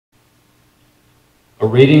A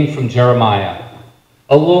reading from Jeremiah.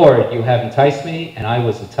 O Lord, you have enticed me, and I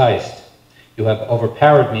was enticed. You have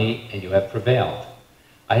overpowered me, and you have prevailed.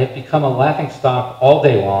 I have become a laughingstock all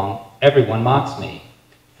day long. Everyone mocks me.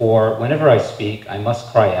 For whenever I speak, I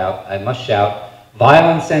must cry out, I must shout,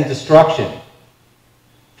 violence and destruction.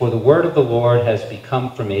 For the word of the Lord has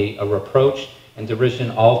become for me a reproach and derision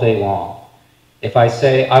all day long. If I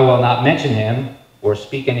say, I will not mention him, or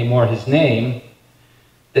speak any more his name,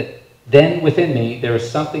 then within me there is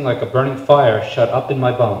something like a burning fire shut up in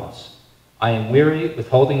my bones. I am weary with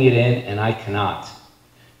holding it in, and I cannot.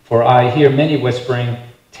 For I hear many whispering,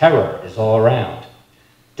 terror is all around.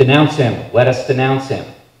 Denounce him, let us denounce him.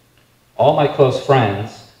 All my close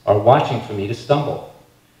friends are watching for me to stumble.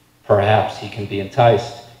 Perhaps he can be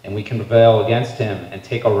enticed, and we can prevail against him and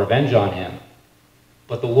take our revenge on him.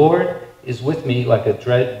 But the Lord is with me like a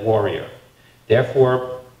dread warrior.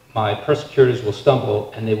 Therefore, my persecutors will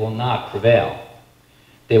stumble, and they will not prevail.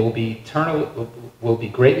 They will be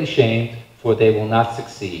greatly shamed, for they will not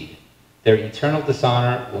succeed. Their eternal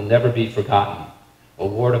dishonor will never be forgotten. O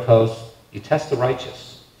Lord of hosts, you test the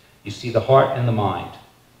righteous. You see the heart and the mind.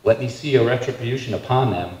 Let me see your retribution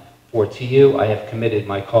upon them, for to you I have committed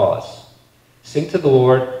my cause. Sing to the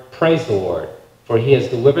Lord, praise the Lord, for he has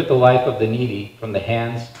delivered the life of the needy from the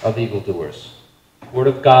hands of evildoers. Word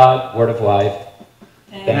of God, word of life.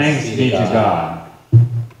 Thanks be to God.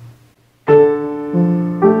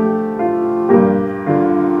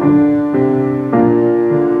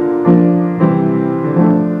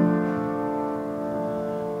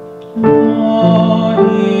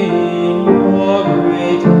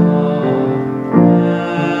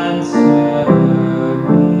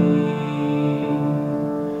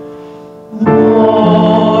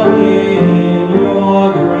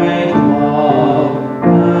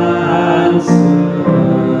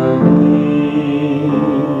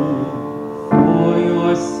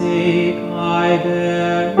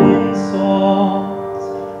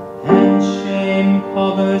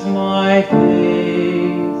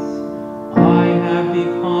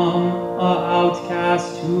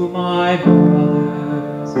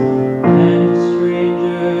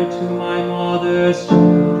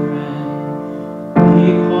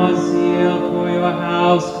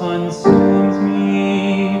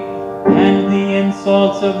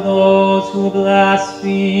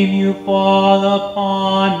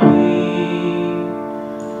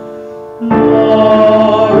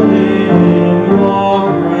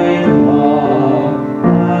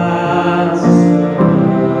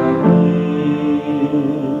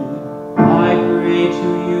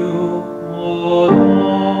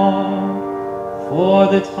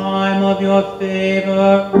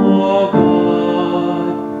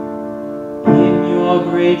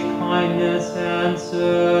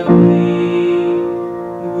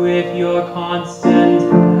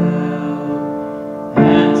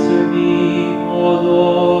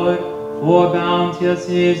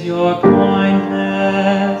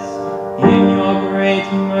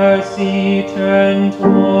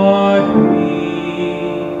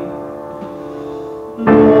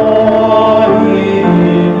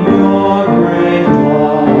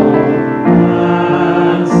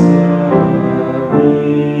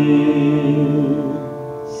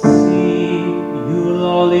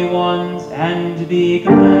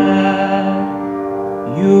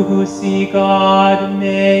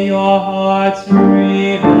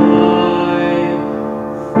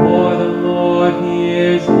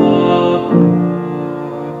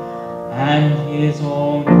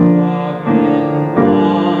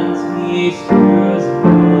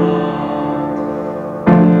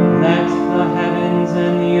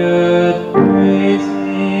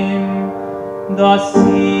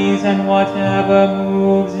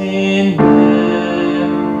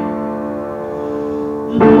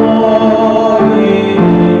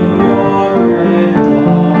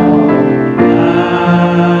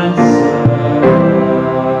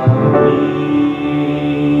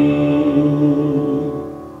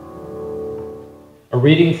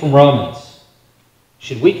 Reading from Romans.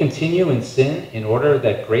 Should we continue in sin in order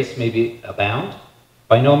that grace may abound?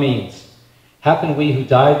 By no means. How can we who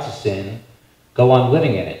died to sin go on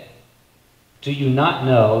living in it? Do you not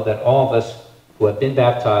know that all of us who have been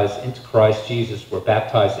baptized into Christ Jesus were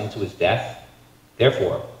baptized into his death?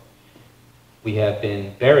 Therefore, we have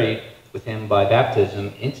been buried with him by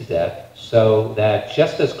baptism into death, so that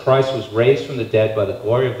just as Christ was raised from the dead by the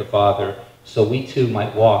glory of the Father, so we too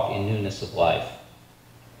might walk in newness of life.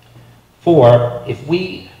 For if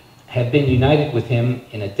we have been united with him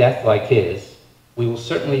in a death like his, we will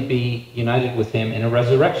certainly be united with him in a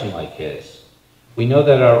resurrection like his. We know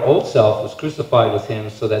that our old self was crucified with him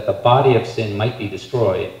so that the body of sin might be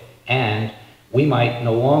destroyed, and we might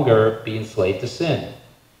no longer be enslaved to sin.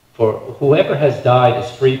 For whoever has died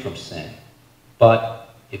is free from sin.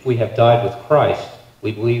 But if we have died with Christ,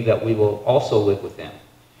 we believe that we will also live with him.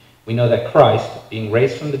 We know that Christ, being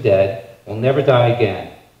raised from the dead, will never die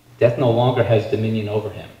again. Death no longer has dominion over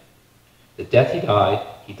him. The death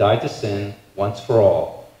he died to sin once for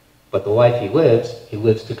all. But the life he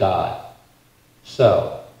lives to God.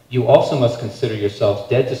 So, you also must consider yourselves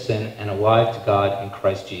dead to sin and alive to God in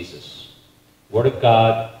Christ Jesus. Word of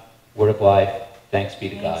God, word of life, thanks be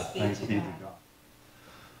to God. Thanks be to God.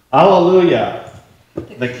 Hallelujah!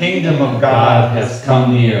 The kingdom of God has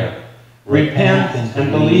come near. Repent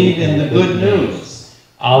and believe in the good news.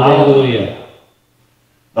 Alleluia.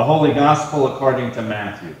 The Holy Gospel according to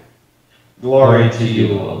Matthew. Glory to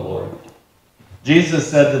you, O Lord. Jesus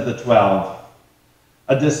said to the 12,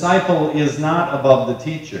 "A disciple is not above the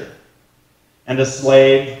teacher, and a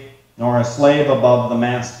slave, nor a slave above the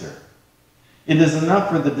master. It is enough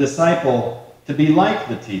for the disciple to be like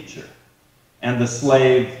the teacher, and the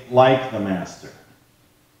slave like the master.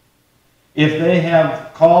 If they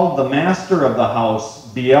have called the master of the house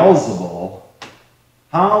Beelzebul,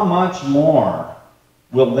 how much more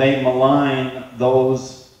will they malign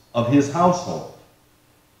those of his household?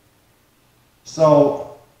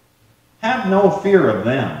 So have no fear of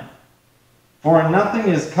them, for nothing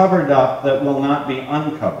is covered up that will not be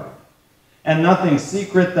uncovered, and nothing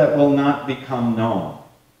secret that will not become known.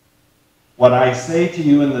 What I say to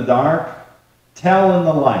you in the dark, tell in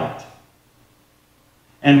the light.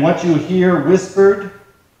 And what you hear whispered,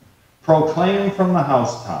 proclaim from the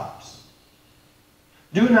housetops.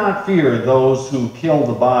 Do not fear those who kill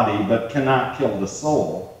the body but cannot kill the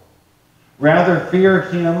soul. Rather fear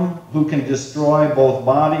him who can destroy both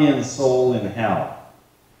body and soul in hell.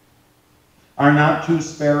 Are not 2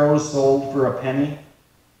 sparrows sold for a penny?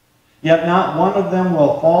 Yet not one of them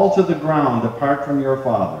will fall to the ground apart from your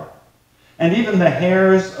Father. And even the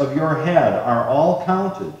hairs of your head are all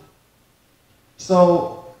counted.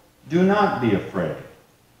 So do not be afraid.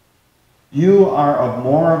 You are of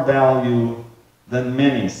more value than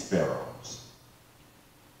many sparrows.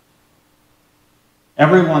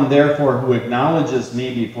 Everyone, therefore, who acknowledges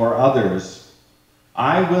me before others,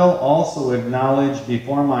 I will also acknowledge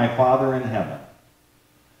before my Father in heaven.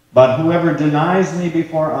 But whoever denies me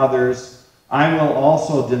before others, I will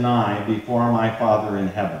also deny before my Father in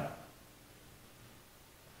heaven.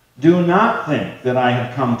 Do not think that I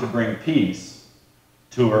have come to bring peace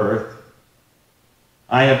to earth.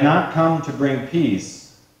 I have not come to bring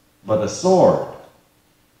peace, but a sword.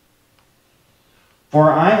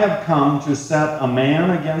 For I have come to set a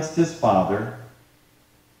man against his father,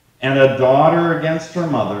 and a daughter against her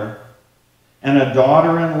mother, and a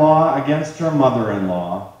daughter-in-law against her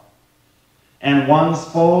mother-in-law, and one's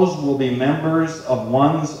foes will be members of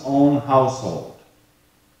one's own household.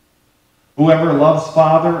 Whoever loves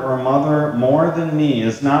father or mother more than me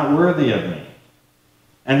is not worthy of me,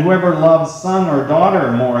 and whoever loves son or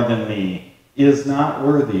daughter more than me is not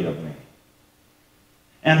worthy of me.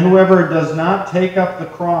 And whoever does not take up the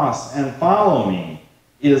cross and follow me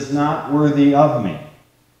is not worthy of me.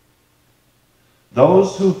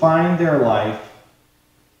 Those who find their life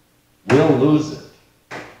will lose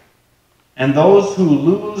it. And those who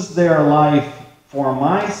lose their life for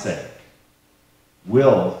my sake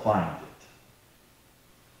will find it.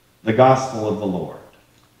 The Gospel of the Lord.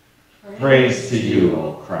 Praise to you,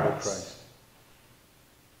 O Christ.